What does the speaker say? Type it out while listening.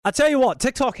I tell you what,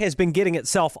 TikTok has been getting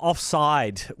itself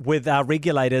offside with our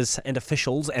regulators and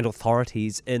officials and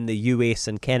authorities in the US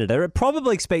and Canada. It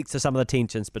probably speaks to some of the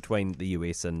tensions between the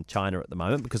US and China at the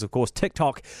moment because, of course,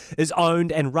 TikTok is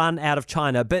owned and run out of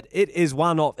China, but it is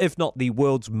one of, if not the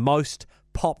world's most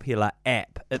popular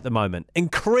app at the moment.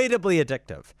 Incredibly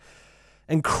addictive.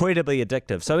 Incredibly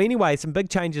addictive. So anyway, some big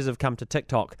changes have come to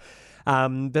TikTok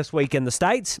this week in the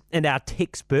States, and our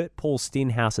techspert, Paul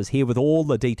Stenhouse, is here with all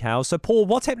the details. So, Paul,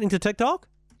 what's happening to TikTok?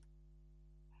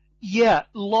 Yeah,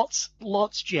 lots,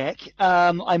 Jack.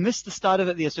 I missed the start of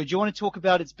it there. So, do you want to talk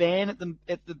about its ban at the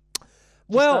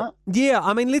Well, start? yeah,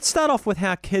 I mean, let's start off with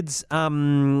how kids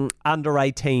under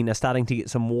 18 are starting to get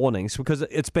some warnings because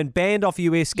it's been banned off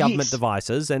US government Yes.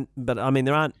 devices, but I mean,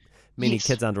 there aren't many Yes.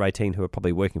 kids under 18 who are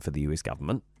probably working for the US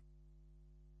government.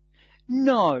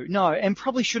 No, and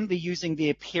probably shouldn't be using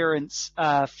their parents'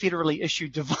 federally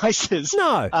issued devices.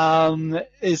 No.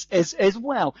 As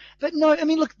well. But no, I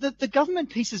mean, look, the government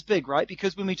piece is big, right?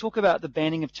 Because when we talk about the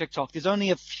banning of TikTok, there's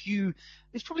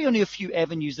probably only a few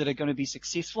avenues that are going to be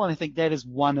successful, and I think that is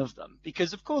one of them.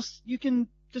 Because of course you can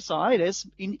decide,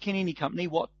 can any company,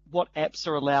 what apps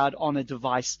are allowed on a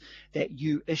device that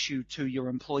you issue to your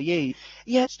employee.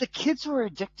 Yeah, it's the kids who are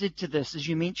addicted to this, as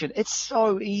you mentioned. It's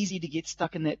so easy to get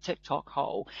stuck in that TikTok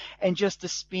hole and just to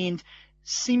spend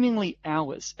seemingly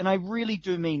hours, and I really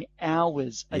do mean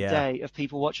hours a day of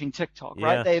people watching TikTok,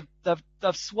 right?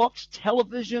 They've swapped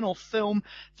television or film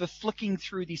for flicking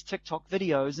through these TikTok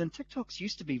videos, and TikToks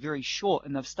used to be very short,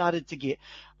 and they've started to get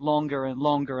longer and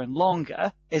longer and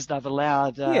longer as they've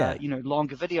allowed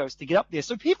longer videos to get up there.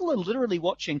 So people are literally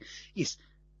watching, yes,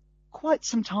 quite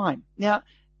some time. Now,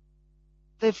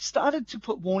 they've started to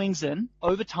put warnings in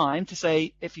over time to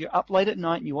say if you're up late at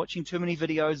night and you're watching too many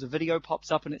videos, a video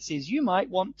pops up and it says you might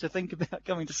want to think about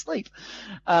going to sleep.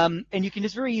 And you can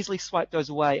just very easily swipe those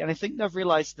away. And I think they've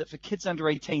realized that for kids under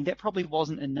 18, that probably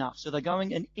wasn't enough. So they're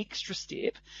going an extra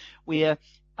step where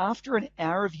after an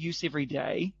hour of use every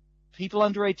day, people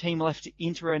under 18 will have to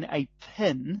enter in a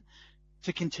PIN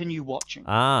to continue watching.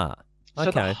 Okay. So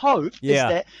the hope is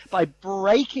that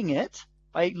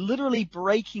by literally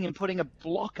breaking and putting a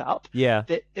block up,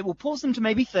 that it will cause them to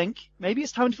maybe think, maybe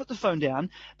it's time to put the phone down,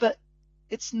 but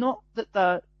it's not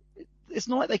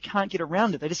like they can't get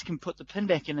around it. They just can put the pin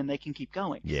back in and they can keep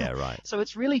going. Yeah, right. So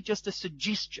it's really just a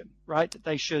suggestion, right, that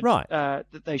they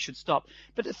should stop.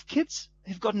 But if kids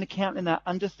have got an account and they're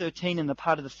under 13 and they're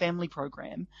part of the family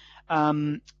program,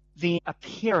 then a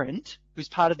parent who's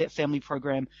part of that family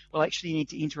program will actually need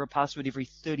to enter a password every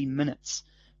 30 minutes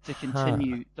to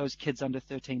continue those kids under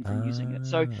 13 from using it.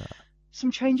 So some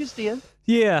changes there.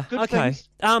 Yeah, Good okay.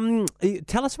 things.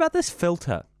 Tell us about this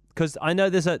filter, because I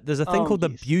know there's a thing called the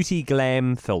Beauty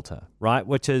Glam filter, right?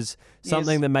 Which is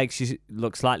something that makes you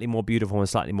look slightly more beautiful and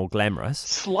slightly more glamorous.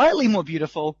 Slightly more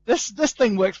beautiful. This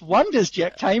thing works wonders,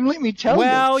 Jack Tame, let me tell you.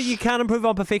 Well, you can't improve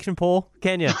on perfection, Paul,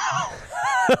 can you?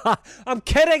 I'm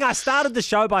kidding. I started the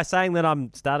show by saying that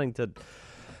I'm starting to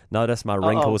notice my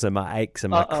wrinkles and my aches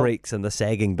and my creaks and the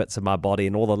sagging bits of my body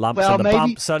and all the lumps and the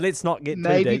bumps. So let's not get too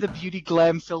deep. Maybe the Beauty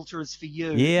Glam filter is for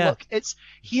you. Yeah. Look,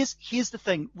 here's the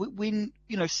thing. When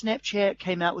Snapchat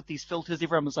came out with these filters,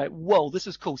 everyone was like, "Whoa, this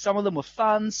is cool." Some of them were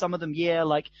fun. Some of them,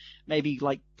 maybe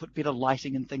put better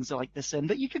lighting and things like this in.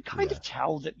 But you could kind of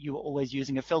tell that you were always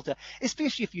using a filter,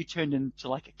 especially if you turned into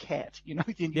like a cat.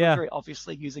 Then you're very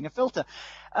obviously using a filter.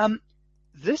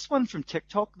 This one from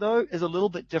TikTok, though, is a little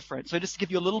bit different. So just to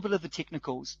give you a little bit of the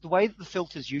technicals, the way that the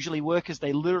filters usually work is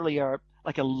they literally are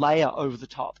like a layer over the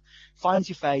top. Finds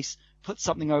your face, puts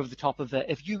something over the top of it.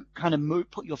 If you kind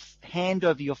of put your hand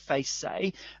over your face,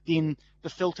 say, then the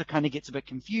filter kind of gets a bit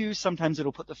confused. Sometimes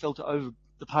it'll put the filter over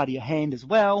the part of your hand as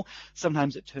well.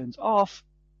 Sometimes it turns off.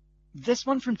 This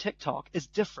one from TikTok is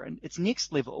different. It's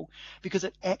next level because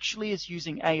it actually is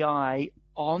using AI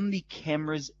on the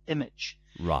camera's image.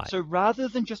 Right. So rather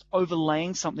than just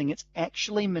overlaying something, it's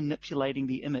actually manipulating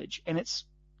the image. And it's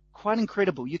quite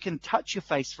incredible. You can touch your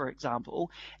face, for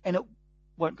example, and it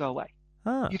won't go away.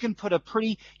 You can put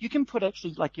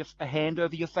actually like a hand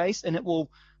over your face and or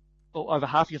over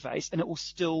half your face, and it will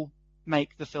still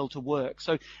make the filter work.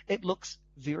 So it looks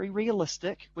very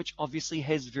realistic, which obviously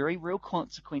has very real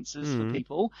consequences for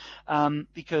people,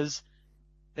 because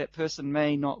that person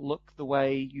may not look the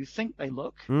way you think they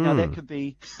look. Now that could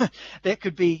be,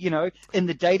 in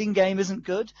the dating game isn't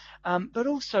good. But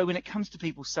also when it comes to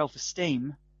people's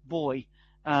self-esteem, boy,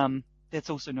 that's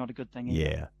also not a good thing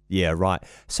either. Yeah, right.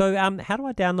 So, how do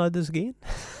I download this again?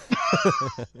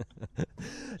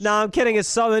 No, I'm kidding. It's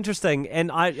so interesting,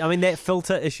 and I mean that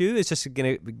filter issue is just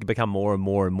going to become more and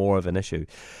more and more of an issue,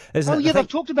 isn't it? Yeah, they've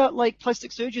talked about like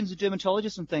plastic surgeons and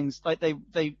dermatologists and things. Like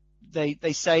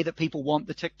they say that people want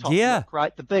the TikTok look,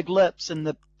 right? The big lips and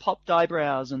the popped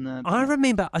eyebrows and the. I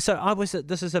remember. So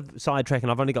this is a sidetrack,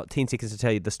 and I've only got 10 seconds to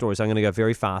tell you the story, so I'm going to go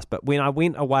very fast. But when I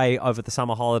went away over the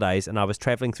summer holidays and I was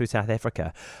traveling through South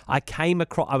Africa, I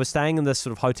was staying in this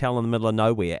sort of hotel in the middle of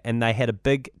nowhere, and they had a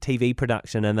big TV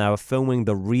production, and they were filming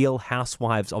The Real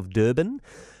Housewives of Durban,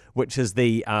 which is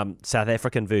the South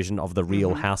African version of the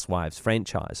Real Housewives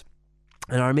franchise.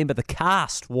 And I remember the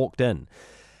cast walked in,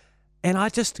 and I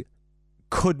just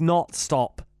could not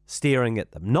stop staring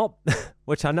at them. Not,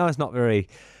 which I know is not very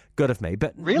good of me,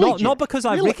 but really, not because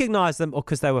I recognized them or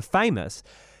because they were famous,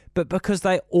 but because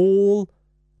they all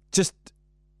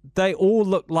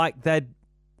looked like they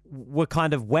were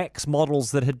kind of wax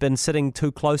models that had been sitting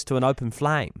too close to an open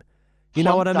flame. You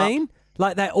know what I mean?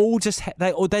 Like they all just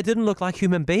they didn't look like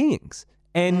human beings.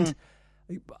 And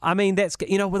I mean, that's,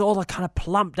 with all the kind of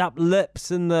plumped up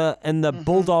lips and the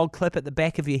bulldog clip at the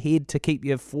back of your head to keep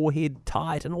your forehead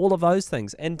tight and all of those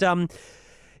things. And I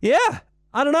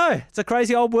don't know. It's a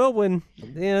crazy old world when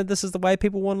this is the way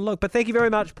people want to look. But thank you very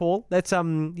much, Paul. That's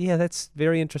that's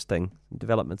very interesting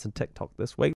developments in TikTok this week.